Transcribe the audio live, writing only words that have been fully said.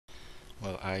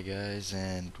Well, hi guys,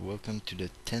 and welcome to the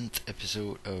 10th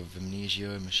episode of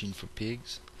Amnesia, a Machine for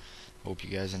Pigs. Hope you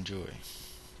guys enjoy.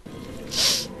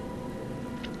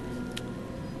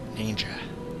 Ninja.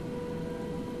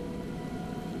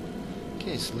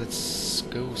 Okay, so let's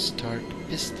go start the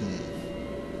piston.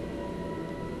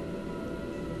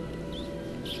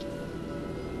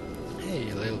 Hey,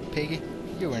 you little piggy,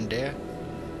 you weren't there.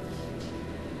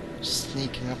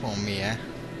 Sneaking up on me, eh?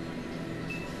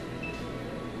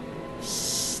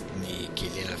 Sneaky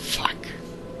little fuck.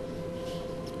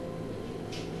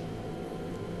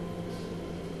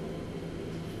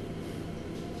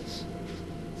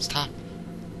 Stop.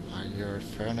 Are your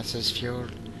furnaces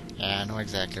fueled? Yeah, I know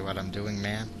exactly what I'm doing,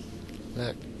 man.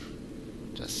 Look.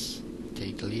 Just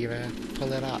take the lever,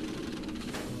 pull it up.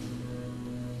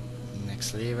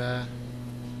 Next lever.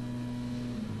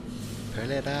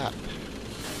 Pull it up.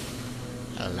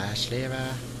 Last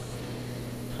lever.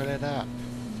 Pull it up.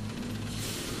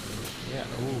 Yeah,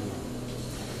 ooh.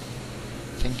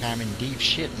 Think I'm in deep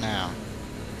shit now.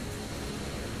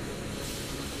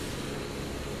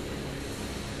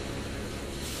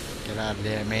 Get out of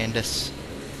there, Mandus.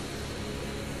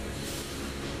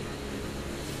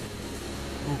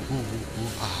 Ooh, ooh, ooh,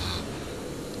 ooh, ah.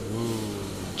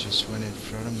 Ooh, just went in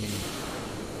front of me.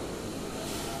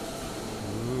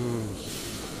 Ooh,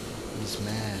 he's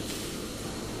mad.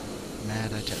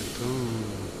 Mad, I tell you. Ooh,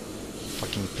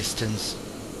 fucking pistons.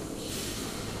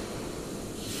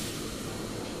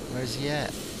 Where's he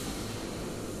at?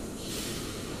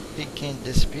 Pig can't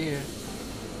disappear.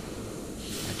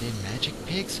 Are they magic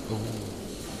pigs? Oh.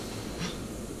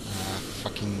 Ah,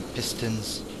 fucking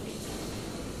pistons.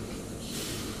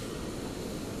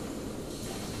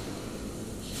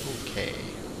 Okay.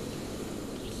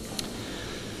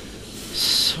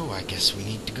 So I guess we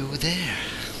need to go there.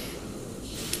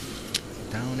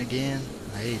 Down again?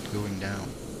 I hate going down.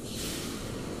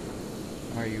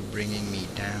 Why are you bringing me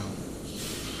down?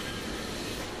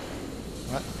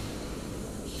 What?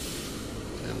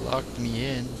 They locked me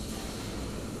in.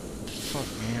 What the fuck,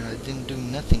 man? I didn't do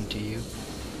nothing to you.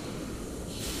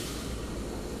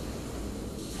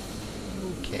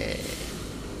 Okay.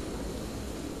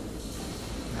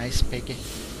 Nice piggy.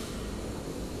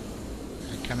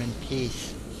 I come in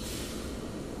peace.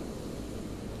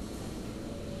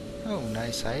 Oh,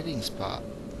 nice hiding spot.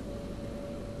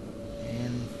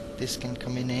 And this can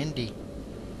come in handy.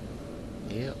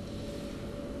 Yep.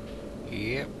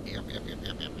 Yep.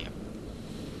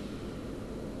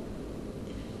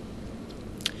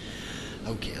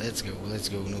 Okay, let's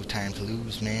go. No time to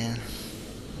lose, man.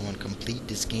 I want to complete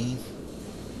this game.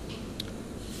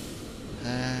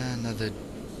 Another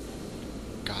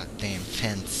goddamn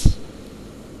fence.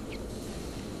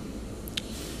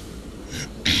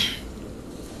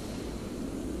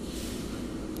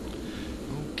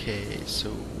 Okay, so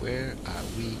where are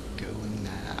we going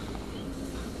now?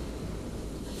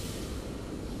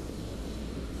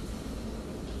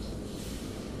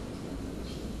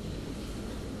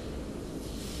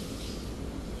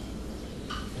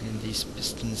 And these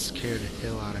pistons scare the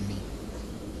hell out of me.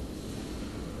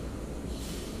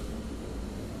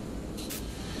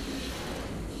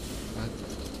 What?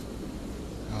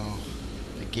 Oh,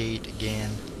 the gate again.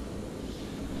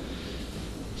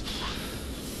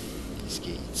 These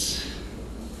gates.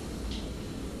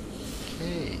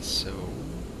 Okay, so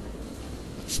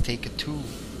let's take a tool.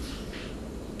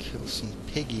 Kill some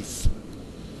piggies.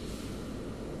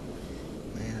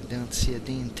 Man, I don't see a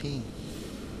damn thing.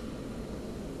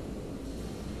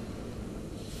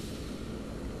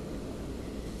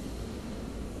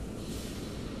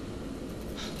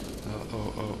 Oh,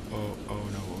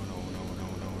 no,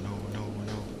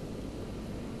 no.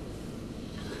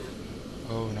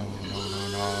 Oh, no,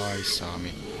 he saw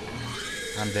me.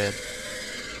 I'm dead.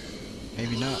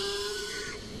 Maybe not.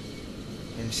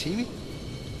 Did he see me?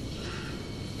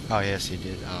 Oh, yes, he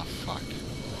did. Oh, fuck.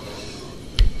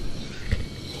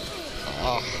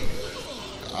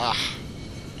 Ah.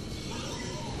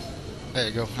 There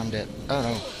you go, I'm dead. Oh,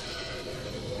 no.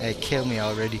 Hey, kill me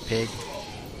already, pig.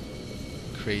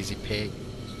 Crazy pig.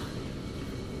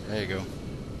 There you go.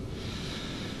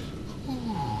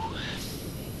 Ooh.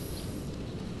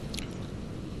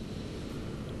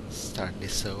 Start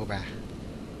this over.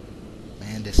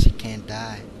 Man, this you can't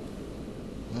die.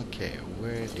 Okay,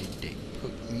 where did they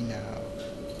put me now?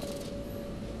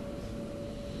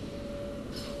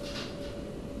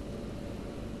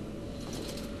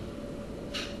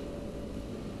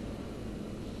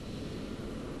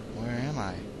 Where am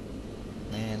I?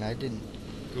 Man, I didn't.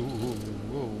 Ooh,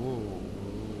 whoa.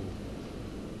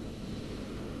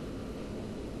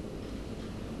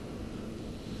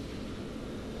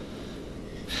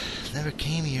 Never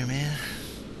came here, man.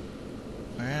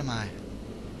 Where am I?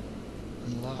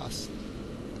 I'm lost.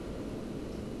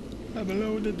 I'm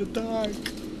alone in the dark.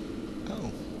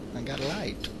 Oh, I got a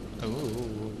light.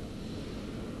 Oh.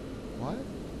 What?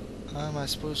 How am I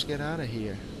supposed to get out of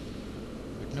here?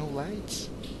 With no lights?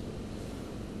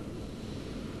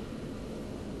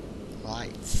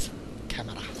 Lights.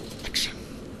 Camera. Action.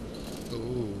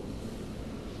 Oh.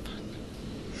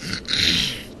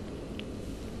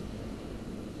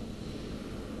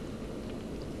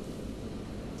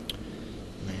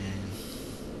 Man.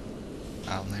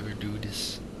 I'll never do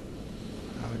this.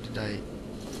 How did I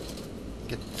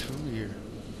get through here?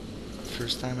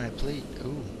 First time I played.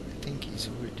 Oh, I think he's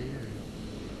over there.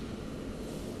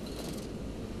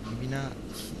 Maybe not.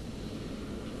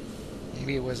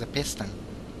 Maybe it was a piston.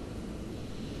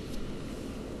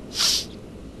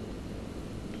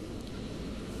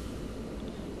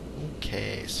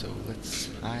 Okay, so let's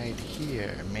hide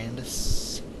here,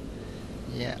 Amandus.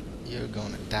 Yeah, you're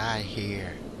gonna die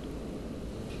here.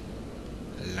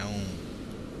 Alone.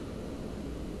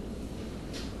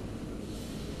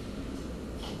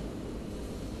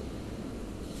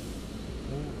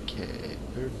 Okay,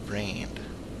 bird brain.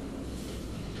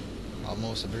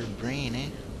 Almost a bird brain, eh?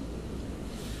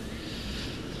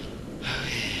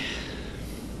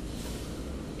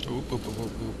 Oop, oop, oop,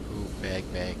 oop, oop, oop. Back.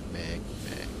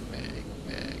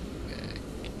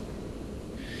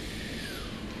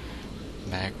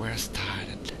 Back where I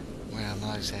started. Well,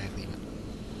 not exactly, but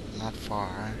not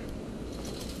far.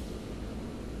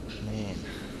 Man.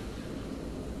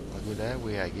 I'll go that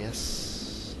way, I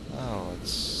guess. Oh,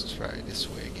 let's try this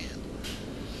way again.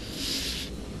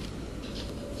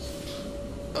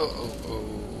 Oh.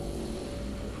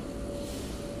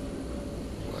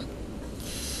 What?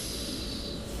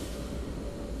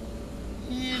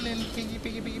 Here, little piggy.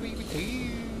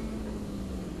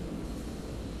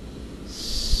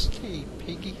 Stay,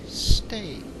 piggy,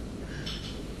 stay.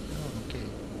 Oh, okay.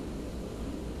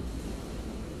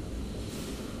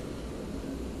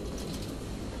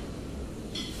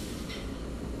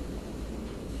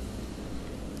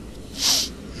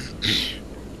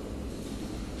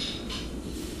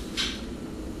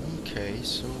 Okay,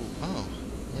 so, oh,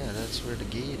 yeah, that's where the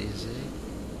gate is, eh?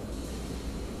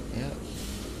 Yep,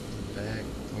 back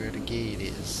where the gate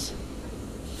is.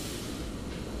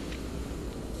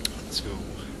 Let's go.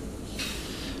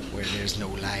 Where there's no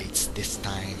lights this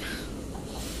time.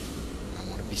 I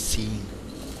want to be seen.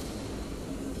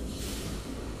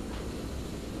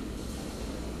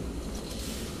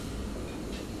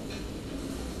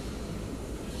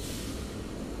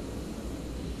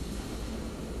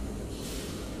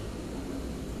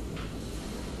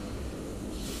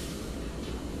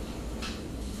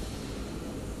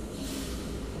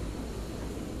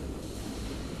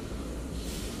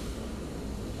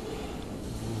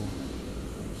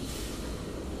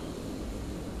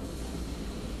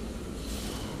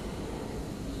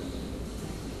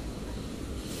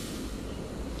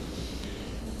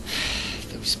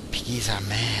 Those piggies are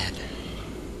mad.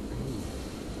 Ooh.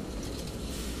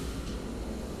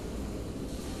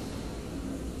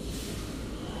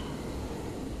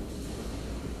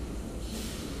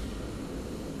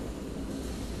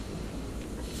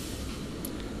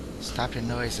 Stop your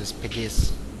noises,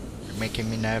 piggies. You're making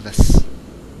me nervous.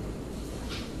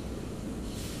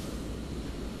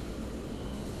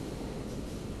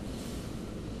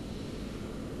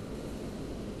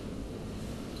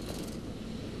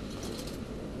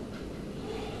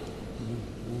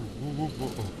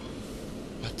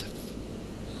 What the?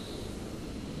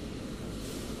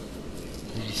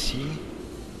 Did he see me?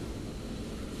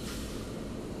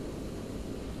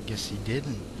 Guess he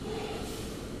didn't.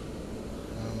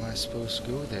 How am I supposed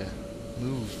to go there?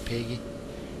 Move, piggy.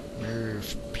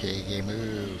 Move, piggy,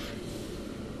 move.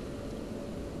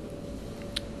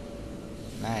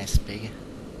 Nice, piggy.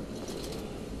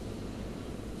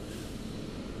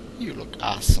 You look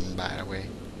awesome, by the way.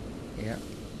 Yeah.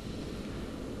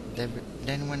 Did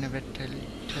anyone ever tell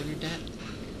you that?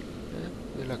 Yeah,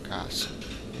 you look awesome.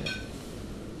 Yeah.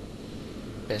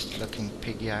 Best looking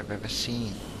piggy I've ever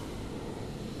seen.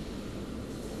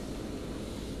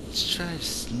 Let's try to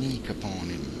sneak upon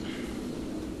him.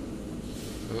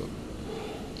 Oh,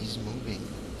 he's moving.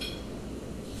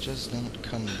 Just don't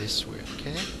come this way,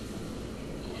 okay?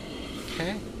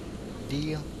 Okay?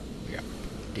 Deal? Yep,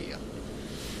 deal.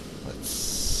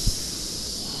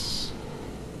 Let's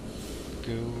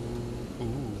go.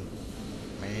 Ooh,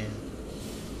 man.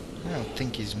 I don't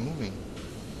think he's moving.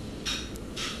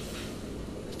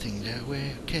 I think that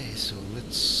way. Okay, so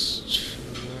let's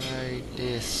try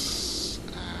this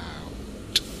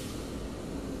out.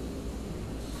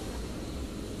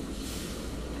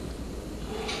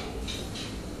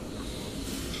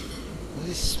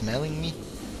 he smelling me?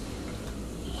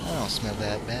 I don't smell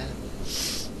that bad.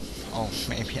 Oh,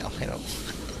 maybe a little.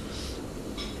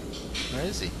 Where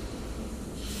is he?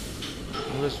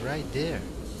 He was right there.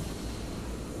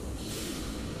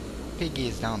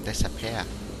 Piggies don't disappear.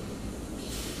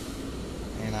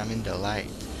 And I'm in the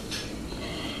light.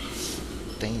 It's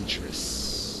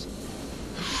dangerous.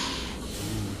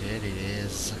 Ooh, there it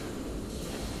is.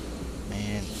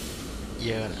 Man,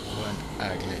 you're one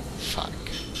ugly fuck.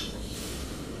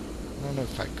 I don't know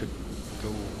if I could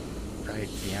go right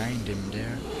behind him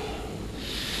there.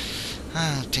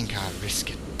 I don't think I'll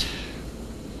risk it.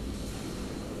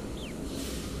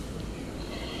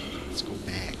 Let's go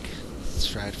back. Let's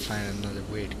try to find another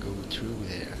way to go through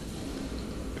there.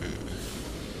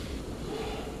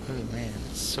 Oh man,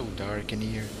 it's so dark in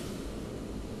here.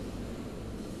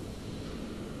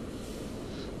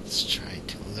 Let's try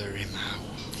to lure him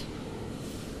out.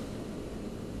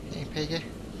 Hey Piggy,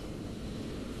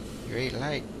 you ate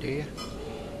light, do you?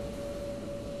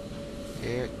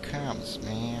 Here it comes,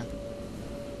 man.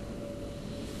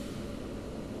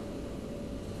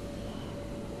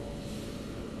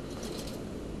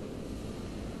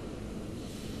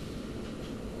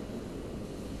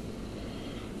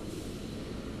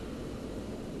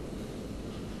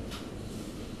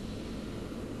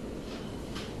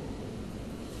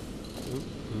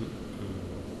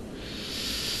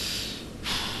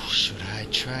 Should I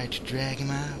try to drag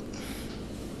him out?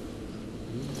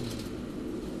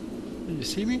 Did you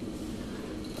see me?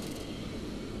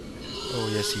 Oh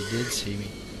yes, he did see me.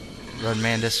 Run,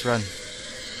 Mandus, run.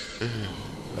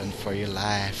 Run for your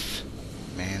life,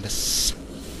 Mandus.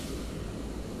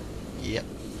 Yep.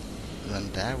 Run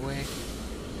that way.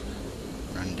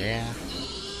 Run there.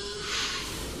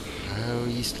 Oh,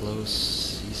 he's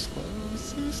close. He's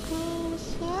close. He's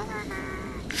close.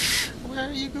 Where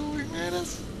are you going,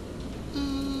 Mandus?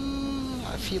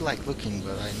 I feel like looking,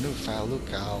 but I know if I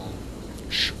look, I'll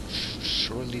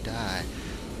surely die.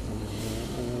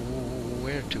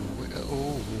 Where to?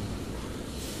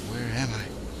 Where am I?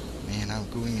 Man, I'm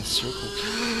going in circles.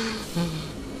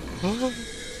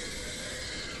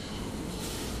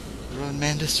 Run,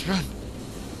 Mandus, run!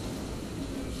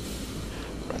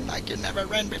 Run like you never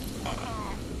ran before.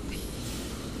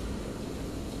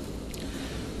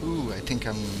 Ooh, I think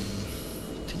I'm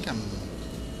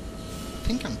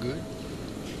good.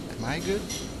 Am I good?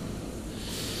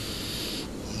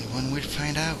 Only one way to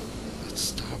find out. Let's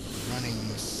stop running.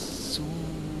 Let's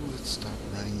stop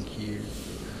running here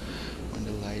when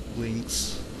the light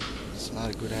blinks. It's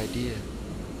not a good idea.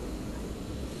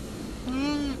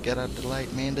 Get out the light,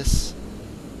 Mandus.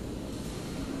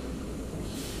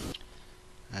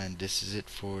 And this is it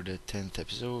for the 10th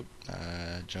episode.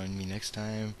 Join me next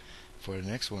time for the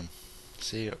next one.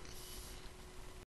 See ya.